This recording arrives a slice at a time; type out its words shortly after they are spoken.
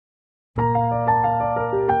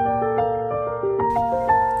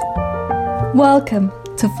Welcome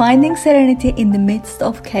to Finding Serenity in the Midst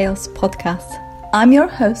of Chaos podcast. I'm your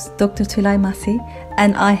host, Dr. Tulay Masi,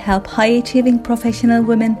 and I help high-achieving professional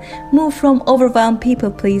women move from overwhelmed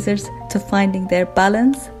people pleasers to finding their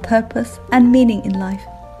balance, purpose, and meaning in life.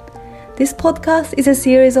 This podcast is a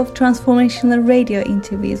series of transformational radio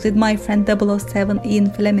interviews with my friend 007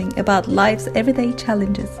 Ian Fleming about life's everyday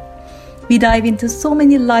challenges. We dive into so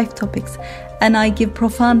many life topics, and I give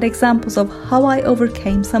profound examples of how I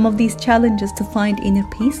overcame some of these challenges to find inner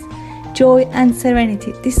peace, joy, and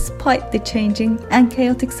serenity despite the changing and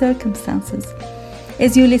chaotic circumstances.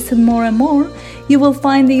 As you listen more and more, you will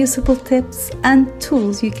find the useful tips and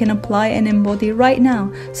tools you can apply and embody right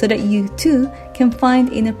now so that you too can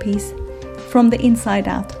find inner peace from the inside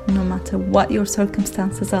out, no matter what your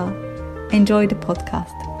circumstances are. Enjoy the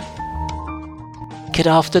podcast. Good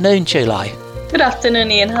afternoon, Tulay. Good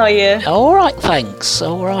afternoon, Ian. How are you? All right, thanks.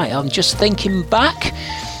 All right. I'm just thinking back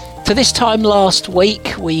to this time last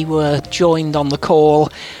week. We were joined on the call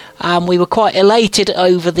and we were quite elated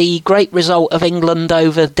over the great result of England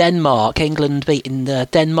over Denmark. England beating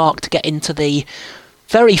Denmark to get into the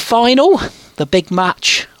very final, the big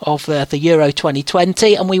match of the Euro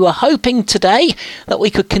 2020, and we were hoping today that we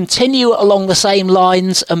could continue along the same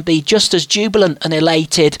lines and be just as jubilant and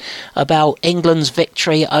elated about England's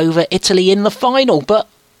victory over Italy in the final. But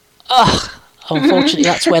unfortunately,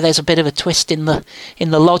 that's where there's a bit of a twist in the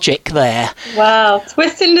logic there. Wow,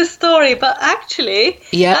 twist in the story, but actually,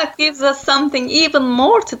 that gives us something even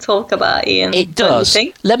more to talk about, Ian. It does.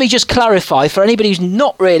 Let me just clarify for anybody who's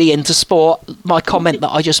not really into sport, my comment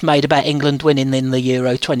that I just made about England winning in the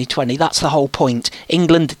Euro 2020. That's the whole point.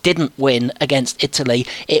 England didn't win against Italy.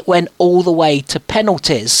 It went all the way to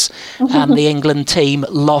penalties, and the England team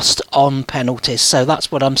lost on penalties. So that's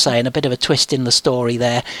what I'm saying. A bit of a twist in the story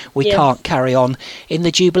there. We can't carry on in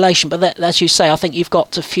the jubilation, but as you say, I think you've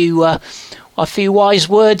got a few wise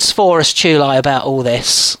words for us, Tulay, about all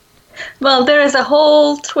this. Well, there is a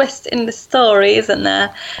whole twist in the story, isn't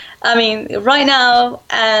there? I mean, right now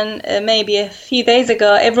and maybe a few days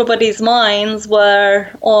ago, everybody's minds were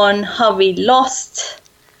on how we lost,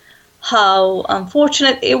 how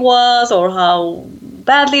unfortunate it was, or how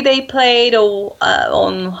badly they played, or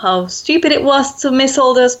on how stupid it was to miss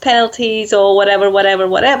all those penalties, or whatever.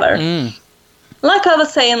 Like I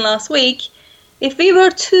was saying last week, if we were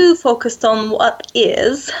too focused on what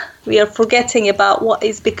is, we are forgetting about what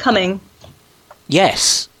is becoming.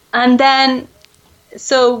 Yes. And then,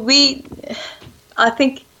 I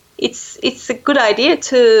think it's a good idea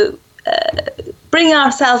to bring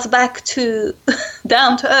ourselves back to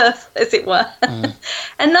down to earth, as it were,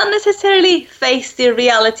 and not necessarily face the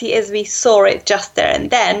reality as we saw it just there and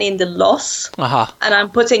then in the loss. And I'm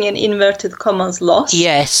putting in inverted commas loss.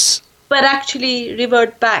 Yes. But actually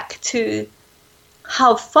revert back to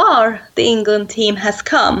how far the England team has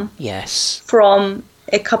come. Yes. From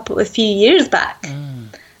a few years back.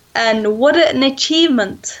 And what an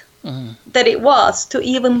achievement that it was to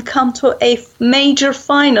even come to a major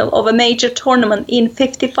final of a major tournament in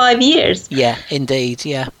 55 years. Yeah, indeed,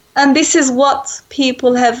 yeah. And this is what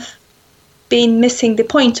people have been missing the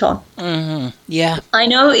point on. Yeah. I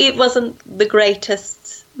know it wasn't the greatest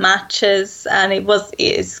matches, and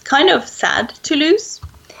it's kind of sad to lose.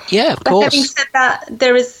 Yeah, of course. But having said that,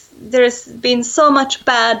 there has been so much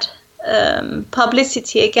bad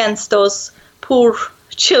publicity against those poor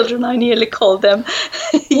children, I nearly called them.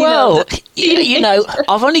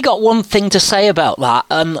 I've only got one thing to say about that,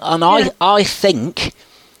 and I think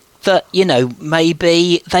that,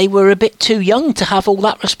 maybe they were a bit too young to have all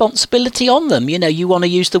that responsibility on them. You want to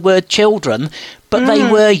use the word children, but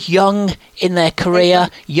they were young in their career,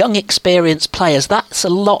 young, experienced players. That's a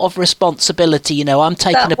lot of responsibility. I'm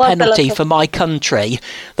taking a penalty for my country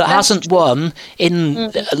that hasn't won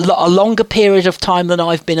in a longer period of time than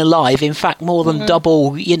I've been alive. In fact, more than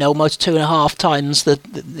double, almost 2.5 times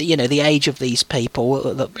the age of these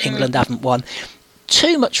people that England haven't won.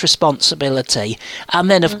 Too much responsibility. And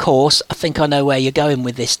then, of course, I think I know where you're going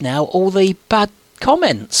with this now, all the bad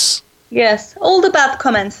comments. Yes, all the bad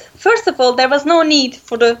comments. First of all, there was no need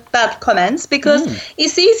for the bad comments, because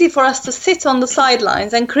it's easy for us to sit on the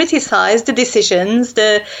sidelines and criticize the decisions,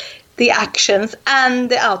 the actions and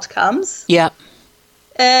the outcomes. Yeah.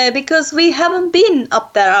 Because we haven't been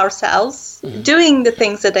up there ourselves doing the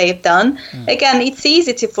things that they've done. Again, it's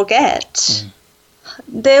easy to forget.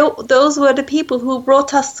 Those were the people who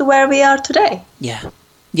brought us to where we are today. Yeah,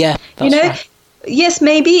 that's right. Yes,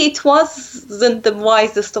 maybe it wasn't the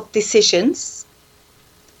wisest of decisions.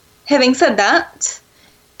 Having said that,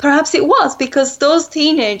 perhaps it was because those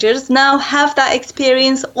teenagers now have that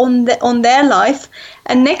experience on their life,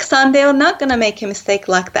 and next time they are not going to make a mistake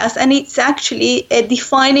like that, and it's actually a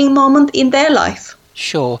defining moment in their life.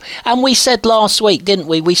 Sure. And we said last week, didn't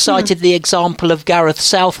we? We cited the example of Gareth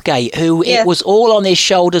Southgate, who it was all on his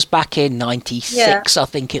shoulders back in 96, I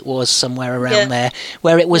think it was, somewhere around there,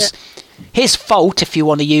 where it was his fault, if you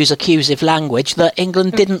want to use accusative language, that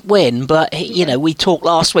England didn't win. But, you know, we talked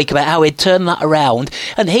last week about how he'd turned that around.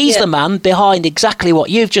 And he's the man behind exactly what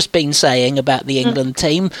you've just been saying about the England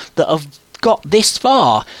team that have got this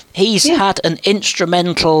far. He's had an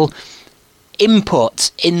instrumental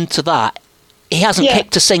input into that. He hasn't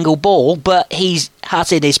kicked a single ball, but he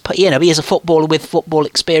has in his, you know, he is a footballer with football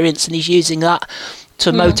experience, and he's using that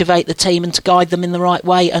to motivate the team and to guide them in the right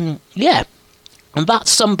way. And and that's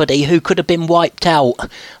somebody who could have been wiped out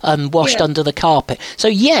and washed under the carpet. So,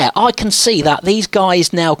 I can see that these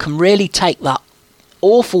guys now can really take that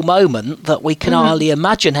awful moment that we can hardly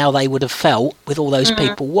imagine how they would have felt with all those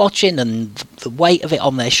people watching and the weight of it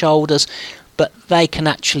on their shoulders, but they can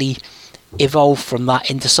actually evolve from that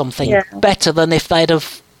into something better than if they'd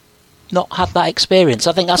have not had that experience.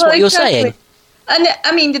 I think that's what you're saying. And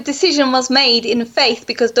I mean, the decision was made in faith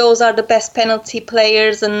because those are the best penalty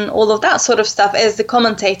players and all of that sort of stuff, as the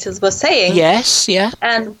commentators were saying. Yes,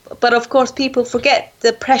 but of course, people forget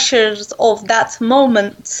the pressures of that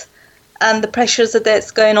moment and the pressures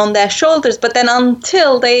that's going on their shoulders. But then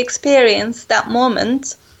until they experience that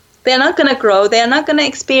moment, they're not going to grow. They're not going to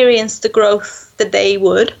experience the growth that they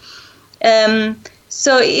would.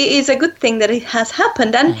 So it is a good thing that it has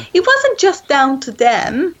happened. And it wasn't just down to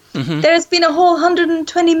them. There's been a whole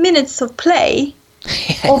 120 minutes of play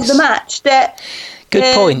of the match that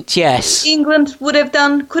good point. Yes, England could have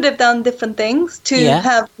done different things to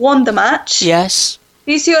have won the match. Yes,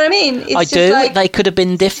 do you see what I mean? I do. Like, they could have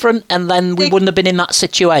been different, and then we wouldn't have been in that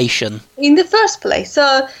situation in the first place.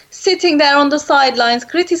 So sitting there on the sidelines,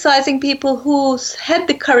 criticizing people who had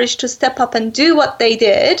the courage to step up and do what they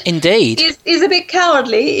did, indeed, is a bit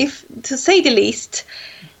cowardly, if to say the least.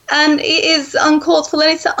 And it is uncalled for,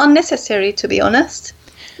 and it's unnecessary, to be honest,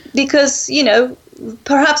 because, you know,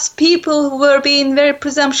 perhaps people were being very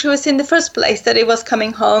presumptuous in the first place, that it was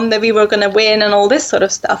coming home, that we were going to win and all this sort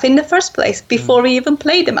of stuff in the first place, before we even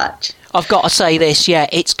played the match. I've got to say this,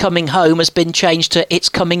 it's coming home has been changed to it's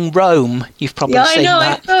coming Rome. You've probably seen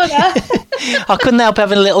that. I know that. I couldn't help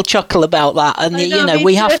having a little chuckle about that. And,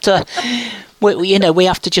 we have to... We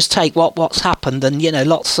have to just take what's happened, and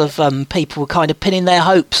lots of people were kind of pinning their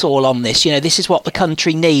hopes all on this. This is what the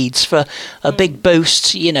country needs for a big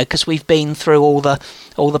boost. Because we've been through all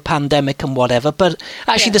the pandemic and whatever. But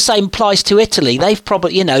actually, the same applies to Italy. They've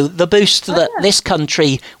probably the boost that this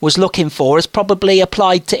country was looking for has probably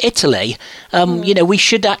applied to Italy. We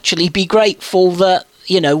should actually be grateful that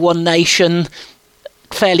one nation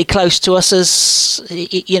fairly close to us as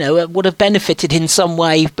would have benefited in some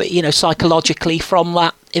way, but psychologically from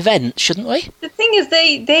that event, shouldn't we? The thing is,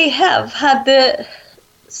 they have had the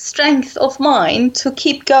strength of mind to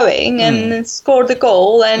keep going and score the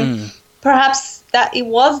goal, and perhaps that it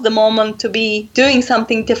was the moment to be doing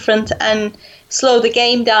something different and slow the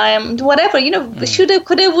game down, whatever, shoulda,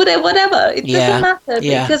 coulda, woulda, whatever. It doesn't matter,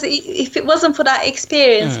 because if it wasn't for that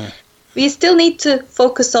experience, we still need to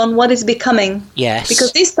focus on what is becoming. Yes.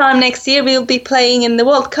 Because this time next year we'll be playing in the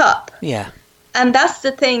World Cup. Yeah. And that's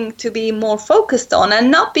the thing to be more focused on,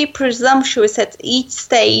 and not be presumptuous at each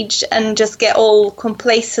stage and just get all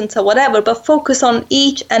complacent or whatever, but focus on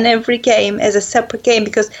each and every game as a separate game,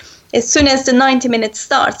 because as soon as the 90 minutes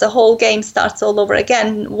starts, the whole game starts all over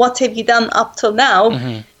again. What have you done up till now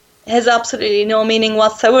has absolutely no meaning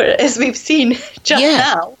whatsoever, as we've seen just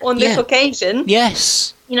now on this occasion.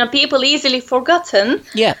 Yes. People easily forgotten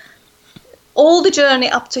all the journey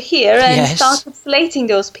up to here and started slating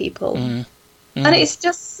those people. And it's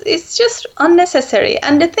just unnecessary.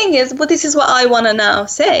 And the thing is, this is what I want to now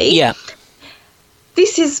say. Yeah.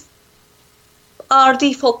 This is our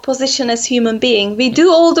default position as human being. We do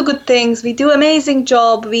all the good things. We do amazing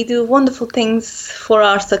job. We do wonderful things for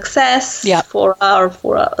our success, for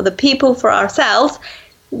the people, for ourselves.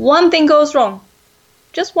 One thing goes wrong.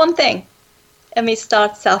 Just one thing. And we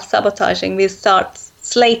start self-sabotaging, we start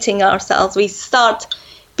slating ourselves, we start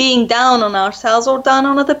being down on ourselves or down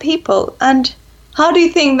on other people. And how do you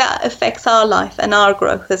think that affects our life and our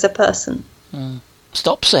growth as a person?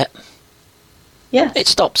 Stops it. Yes. It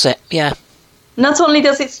stops it, Not only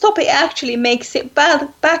does it stop, it actually makes it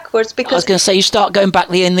backwards. Because I was going to say, you start going back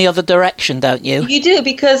in the other direction, don't you? You do,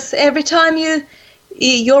 because every time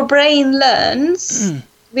your brain learns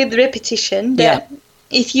with repetition that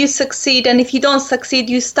if you succeed, and if you don't succeed,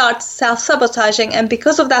 you start self-sabotaging, and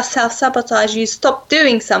because of that self-sabotage, you stop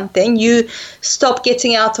doing something, you stop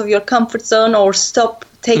getting out of your comfort zone or stop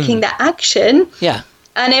taking the action. Yeah.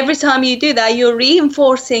 And every time you do that, you're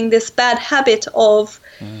reinforcing this bad habit of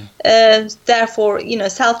therefore,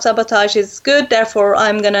 self-sabotage is good, therefore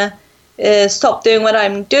I'm gonna stop doing what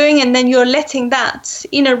I'm doing, and then you're letting that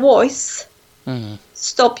inner voice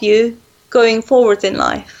stop you going forward in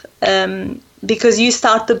life, because you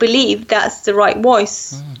start to believe that's the right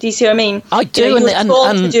voice. Do you see what I mean? I do, you're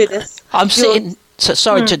told to do this. I'm sitting. So,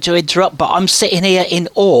 sorry to interrupt, but I'm sitting here in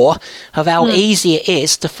awe of how easy it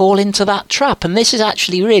is to fall into that trap, and this is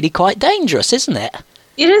actually really quite dangerous, isn't it?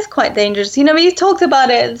 It is quite dangerous. We talked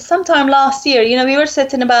about it sometime last year. We were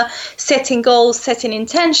setting goals, setting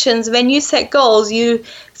intentions. When you set goals,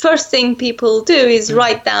 first thing people do is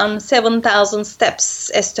write down 7,000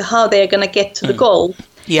 steps as to how they're going to get to the goal.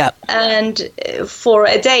 Yeah. And for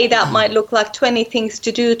a day, that might look like 20 things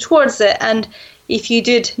to do towards it. And if you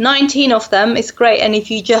did 19 of them, it's great. And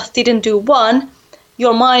if you just didn't do one,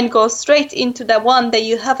 your mind goes straight into the one that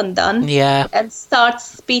you haven't done, and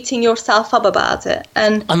starts beating yourself up about it,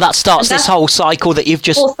 and that starts this whole cycle that you've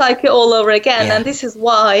just whole cycle all over again. And this is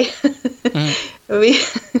why we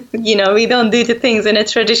don't do the things in a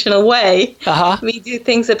traditional way. We do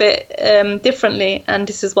things a bit differently, and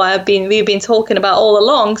this is why we've been talking about all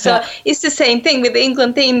along. So it's the same thing with the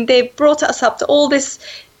England team. They brought us up to all this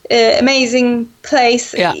amazing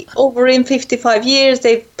place over in 55 years.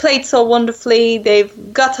 They've played so wonderfully.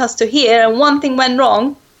 They've got us to here, and one thing went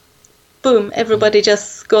wrong. Boom! Everybody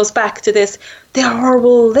just goes back to this. They're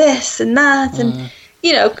horrible, this and that, and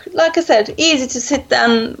like I said, easy to sit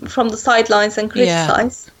down from the sidelines and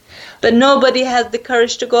criticize, but nobody has the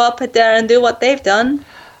courage to go up there and do what they've done.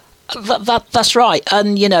 That's right,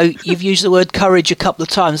 and you've used the word courage a couple of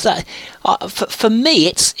times. That for me,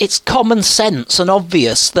 it's common sense and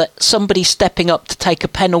obvious that somebody stepping up to take a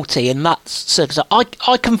penalty, and that's I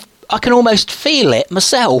can almost feel it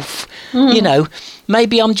myself.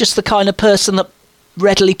 Maybe I'm just the kind of person that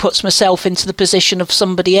readily puts myself into the position of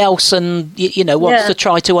somebody else, and wants to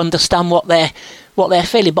try to understand what they're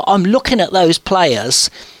feeling. But I'm looking at those players,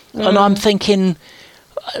 and I'm thinking,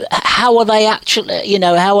 how are they actually,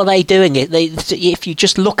 how are they doing it? If you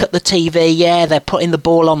just look at the TV, they're putting the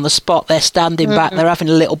ball on the spot, they're standing back, they're having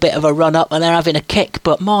a little bit of a run up, and they're having a kick.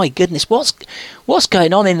 But my goodness, what's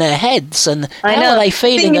going on in their heads, and how are they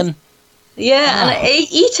feeling? And and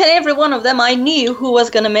each and every one of them, I knew who was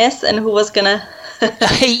going to miss and who was going to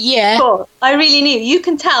score. I really knew. You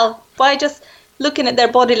can tell by just looking at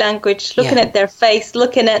their body language, looking at their face,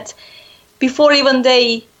 looking at before even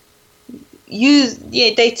they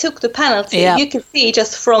took the penalty. You could see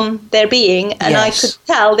just from their being, and I could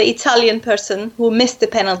tell the Italian person who missed the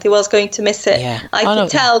penalty was going to miss it. I could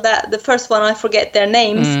tell that the first one, I forget their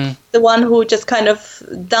names, the one who just kind of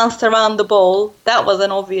danced around the ball, that was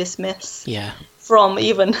an obvious miss from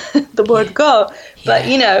even the word go. But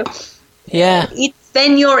it's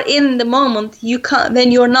when you're in the moment, you can't.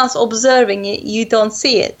 When you're not observing it, you don't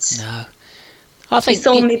see it. No. I think it's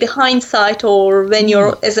only the hindsight, or when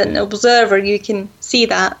you're as an observer, you can see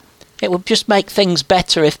that. It would just make things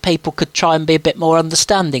better if people could try and be a bit more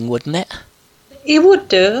understanding, wouldn't it? It would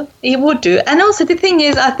do. And also the thing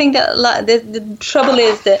is, I think that the trouble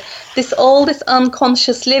is that this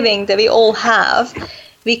unconscious living that we all have,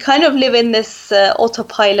 we kind of live in this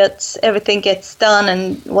autopilot, everything gets done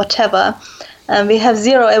and whatever, and we have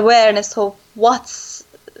zero awareness of what's,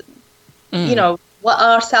 what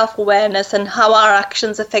our self-awareness and how our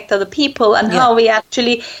actions affect other people, and how we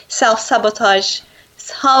actually self-sabotage,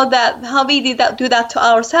 how we do that to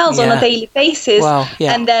ourselves on a daily basis.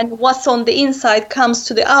 And then what's on the inside comes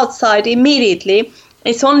to the outside immediately.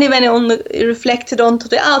 It's only when it reflected onto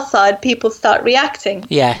the outside people start reacting.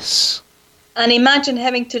 Yes. And imagine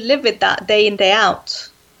having to live with that day in, day out.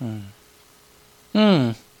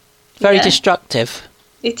 Very destructive.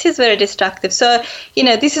 It is very destructive. So,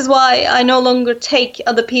 this is why I no longer take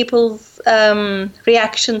other people's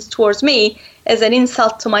reactions towards me as an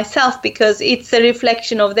insult to myself, because it's a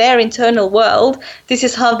reflection of their internal world. This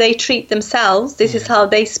is how they treat themselves. This is how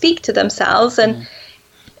they speak to themselves. And,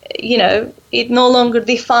 it no longer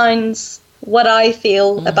defines what I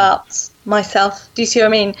feel about myself. Do you see what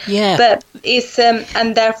I mean? Yeah. But it's,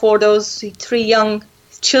 and therefore those three young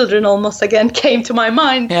children almost again came to my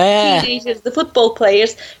mind. Teenagers, the football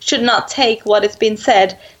players, should not take what has been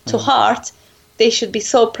said to heart. They should be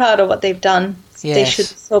so proud of what they've done. They should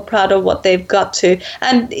be so proud of what they've got to.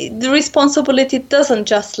 And the responsibility doesn't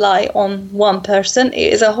just lie on one person.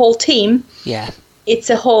 It is a whole team. Yeah.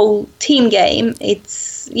 It's a whole team game.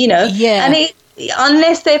 It's, and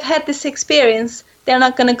unless they've had this experience, they're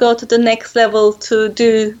not going to go to the next level to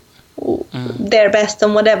do their best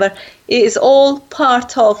and whatever. It is all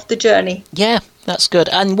part of the journey. Yeah, that's good.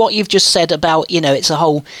 And what you've just said about, it's a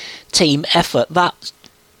whole team effort, that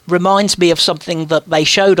reminds me of something that they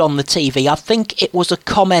showed on the TV. I think it was a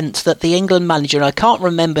comment that the England manager, and I can't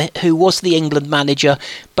remember who was the England manager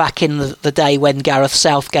back in the day when Gareth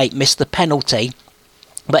Southgate missed the penalty,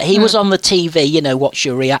 but he was on the TV, what's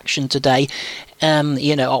your reaction today?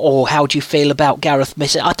 Or how do you feel about Gareth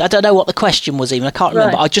missing? I don't know what the question was even. I can't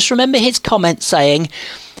remember. Right. I just remember his comment saying,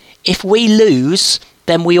 if we lose,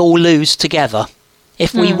 then we all lose together.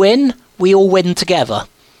 If we win, we all win together.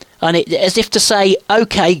 And it, as if to say,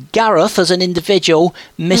 OK, Gareth as an individual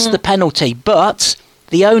missed the penalty, but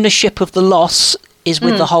the ownership of the loss is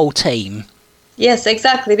with the whole team. Yes,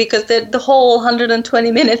 exactly, because the whole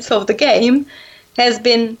 120 minutes of the game has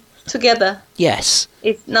been together. Yes.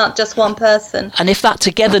 It's not just one person. And if that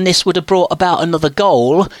togetherness would have brought about another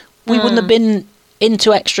goal, we wouldn't have been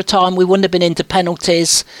into extra time, we wouldn't have been into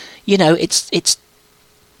penalties. We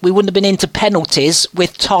wouldn't have been into penalties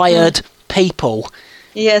with tired people.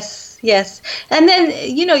 Yes. And then,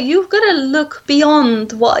 you've got to look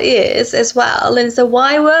beyond what is as well. And so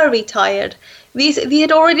why were we tired? We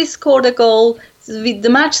had already scored a goal. The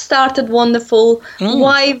match started wonderful.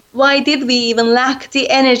 Why did we even lack the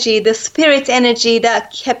energy, the spirit energy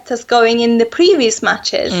that kept us going in the previous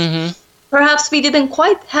matches? Perhaps we didn't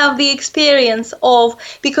quite have the experience of,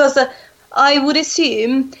 because I would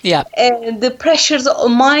assume the pressures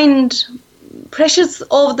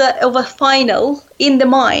of a final in the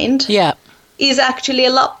mind is actually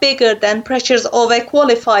a lot bigger than pressures of a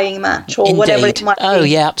qualifying match or whatever it might be. Oh,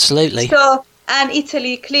 yeah, absolutely. So, and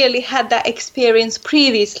Italy clearly had that experience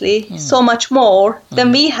previously, so much more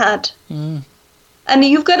than we had. And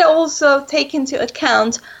you've got to also take into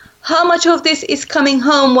account how much of this is coming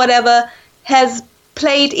home, whatever has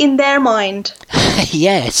played in their mind.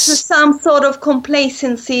 Yes. To some sort of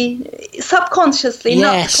complacency, subconsciously,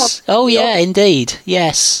 not consciously. Oh, yeah, indeed.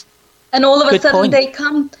 Yes. And all of a sudden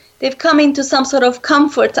they've come into some sort of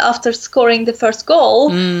comfort after scoring the first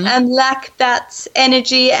goal and lack that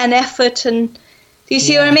energy and effort. And do you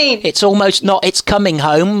see what I mean? It's almost not, it's coming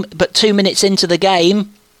home, but 2 minutes into the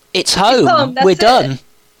game, it's home. We're done.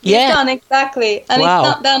 Yeah. It's done, exactly. And it's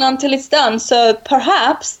not done until it's done. So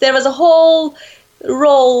perhaps there was a whole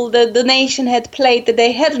role that the nation had played that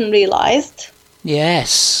they hadn't realised.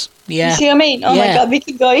 Yes. Yeah. You see what I mean? Oh my God, we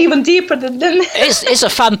can go even deeper than It's a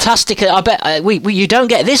fantastic. I bet you don't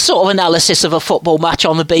get this sort of analysis of a football match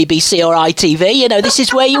on the BBC or ITV. This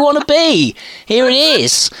is where you want to be. Here it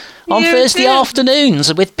is on Thursday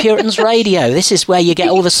afternoons with Puritans Radio. This is where you get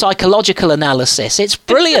all the psychological analysis. It's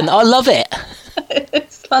brilliant. I love it.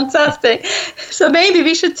 It's fantastic. So maybe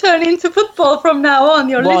we should turn into football from now on.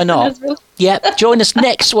 Why not? Yeah, join us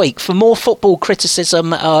next week for more football criticism.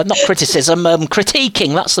 Not criticism,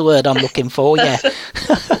 critiquing. That's the word I'm looking for. Yeah.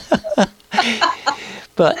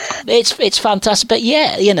 But it's fantastic. But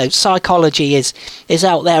yeah, psychology is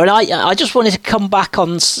out there, and I just wanted to come back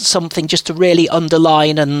on something just to really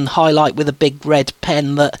underline and highlight with a big red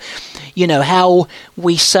pen that how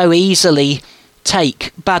we so easily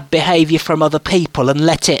take bad behaviour from other people and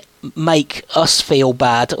let it make us feel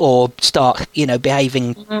bad or start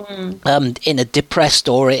behaving in a depressed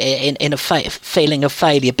or in a feeling of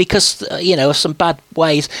failure because of some bad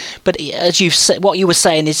ways. But as you've said, what you were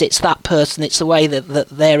saying is it's that person, it's the way that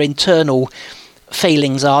their internal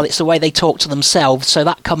feelings are, it's the way they talk to themselves, so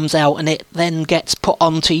that comes out and it then gets put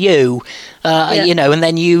onto you, and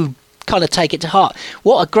then you kind of take it to heart.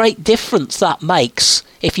 What a great difference that makes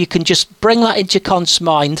if you can just bring that into your conscious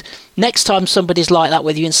mind next time somebody's like that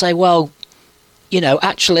with you and say, well,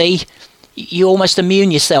 actually you almost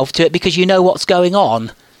immune yourself to it because you know what's going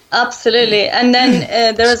on. Absolutely. And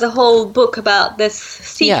then there is a whole book about this,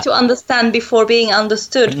 seek to understand before being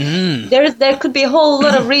understood. There could be a whole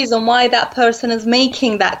lot of reason why that person is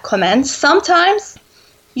making that comment. Sometimes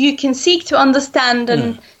you can seek to understand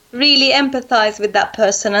and really empathize with that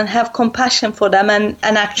person and have compassion for them and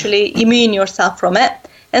actually immune yourself from it.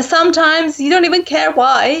 And sometimes you don't even care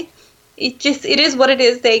why. It is what it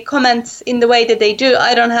is. They comment in the way that they do.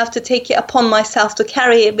 I don't have to take it upon myself to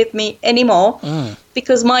carry it with me anymore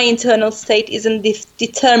because my internal state isn't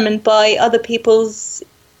determined by other people's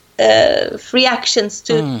reactions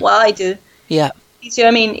to what I do. Yeah. You see what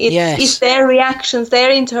I mean? It's their reactions,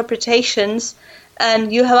 their interpretations,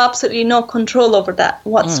 and you have absolutely no control over that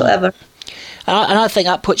whatsoever. And I think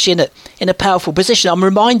that puts you in a powerful position. I'm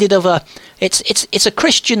reminded of it's a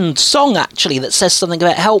Christian song actually that says something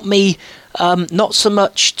about help me not so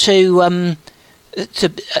much to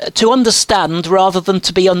to understand rather than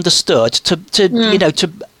to be understood,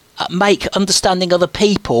 to make understanding other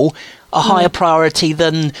people a higher priority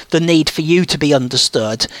than the need for you to be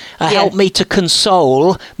understood. Help me to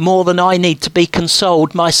console more than I need to be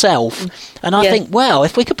consoled myself. And I think, well,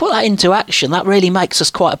 if we could put that into action, that really makes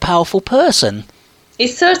us quite a powerful person. It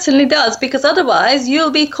certainly does, because otherwise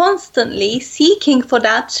you'll be constantly seeking for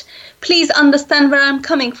that. Please understand where I'm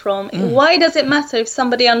coming from. Why does it matter if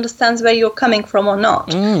somebody understands where you're coming from or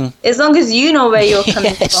not? As long as you know where you're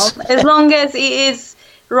coming from, as long as it is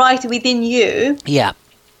right within you. Yeah.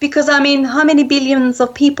 Because, I mean, how many billions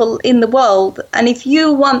of people in the world? And if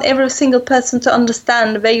you want every single person to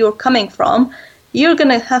understand where you're coming from, you're going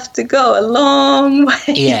to have to go a long way.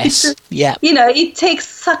 Yes, yeah. You know, it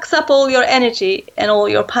sucks up all your energy and all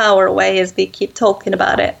your power away as we keep talking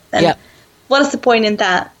about it. And what is the point in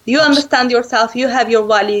that? You understand yourself, you have your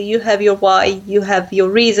value, you have your why, you have your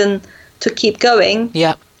reason to keep going.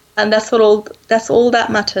 Yeah. And that's all that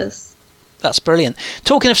matters. That's brilliant.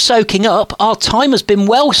 Talking of soaking up, our time has been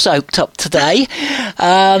well soaked up today.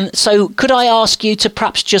 So could I ask you to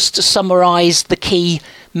perhaps just summarise the key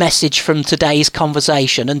message from today's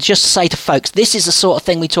conversation and just say to folks, this is the sort of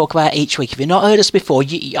thing we talk about each week. If you've not heard us before,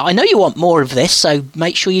 I know you want more of this, so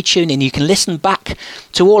make sure you tune in. You can listen back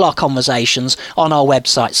to all our conversations on our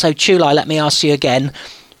website. So Tulay, let me ask you again,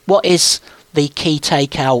 what is the key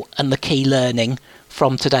takeout and the key learning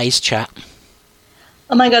from today's chat?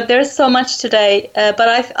 Oh my God, there's so much today,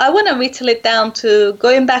 but I want to whittle it down to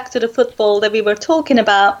going back to the football that we were talking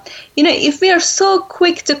about. You know, if we are so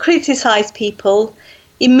quick to criticize people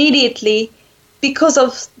immediately because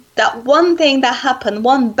of that one thing that happened,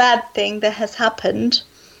 one bad thing that has happened,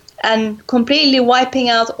 and completely wiping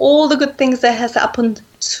out all the good things that has happened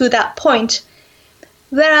to that point,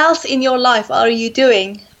 where else in your life are you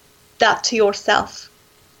doing that to yourself?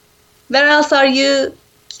 Where else are you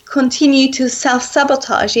continue to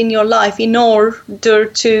self-sabotage in your life in order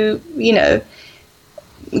to, you know,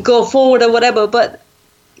 go forward or whatever?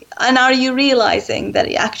 And are you realizing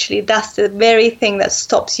that actually that's the very thing that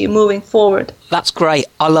stops you moving forward? That's great.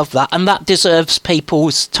 I love that. And that deserves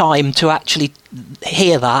people's time to actually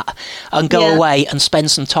hear that and go away and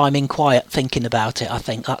spend some time in quiet thinking about it. I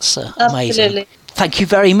think that's amazing. Absolutely. Thank you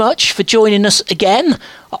very much for joining us again.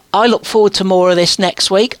 I look forward to more of this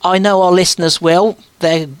next week. I know our listeners will.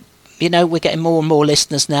 We're getting more and more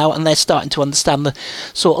listeners now, and they're starting to understand the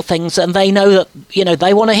sort of things, and they know that,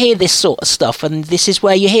 they want to hear this sort of stuff, and this is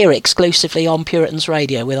where you hear it exclusively on Puritans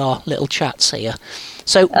Radio with our little chats here.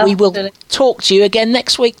 So we will talk to you again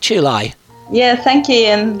next week, Tulay. Yeah, thank you,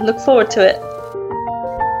 and look forward to it.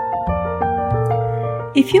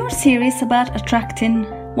 If you're serious about attracting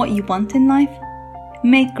what you want in life,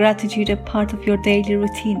 make gratitude a part of your daily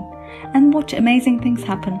routine and watch amazing things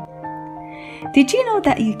happen. Did you know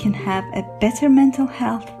that you can have a better mental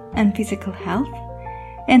health and physical health,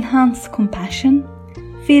 enhanced compassion,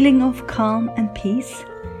 feeling of calm and peace,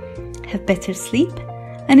 have better sleep,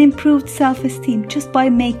 and improved self-esteem just by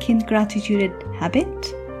making gratitude a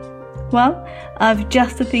habit? Well, I've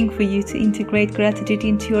just the thing for you to integrate gratitude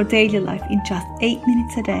into your daily life in just 8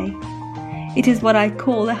 minutes a day. It is what I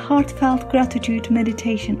call a heartfelt gratitude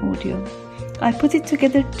meditation audio. I put it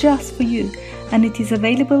together just for you, and it is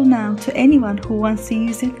available now to anyone who wants to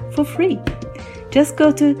use it for free. Just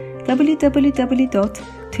go to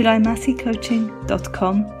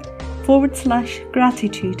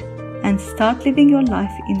www.tulaymassicoaching.com/gratitude and start living your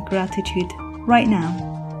life in gratitude right now.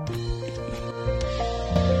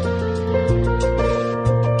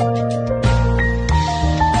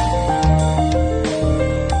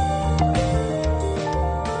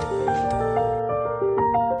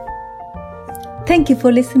 Thank you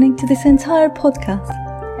for listening to this entire podcast.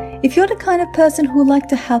 If you're the kind of person who like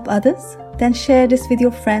to help others, then share this with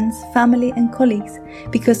your friends, family and colleagues,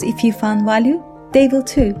 because if you found value, they will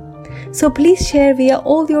too. So please share via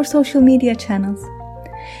all your social media channels.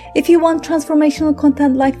 If you want transformational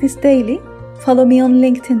content like this daily, follow me on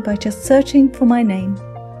LinkedIn by just searching for my name.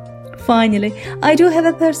 Finally, I do have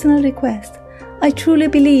a personal request. I truly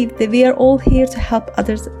believe that we are all here to help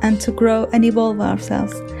others and to grow and evolve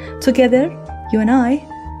ourselves. Together, you and I,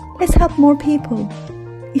 let's help more people.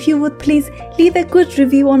 If you would please leave a good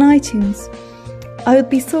review on iTunes. I would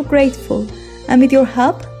be so grateful, and with your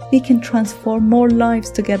help, we can transform more lives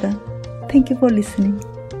together. Thank you for listening.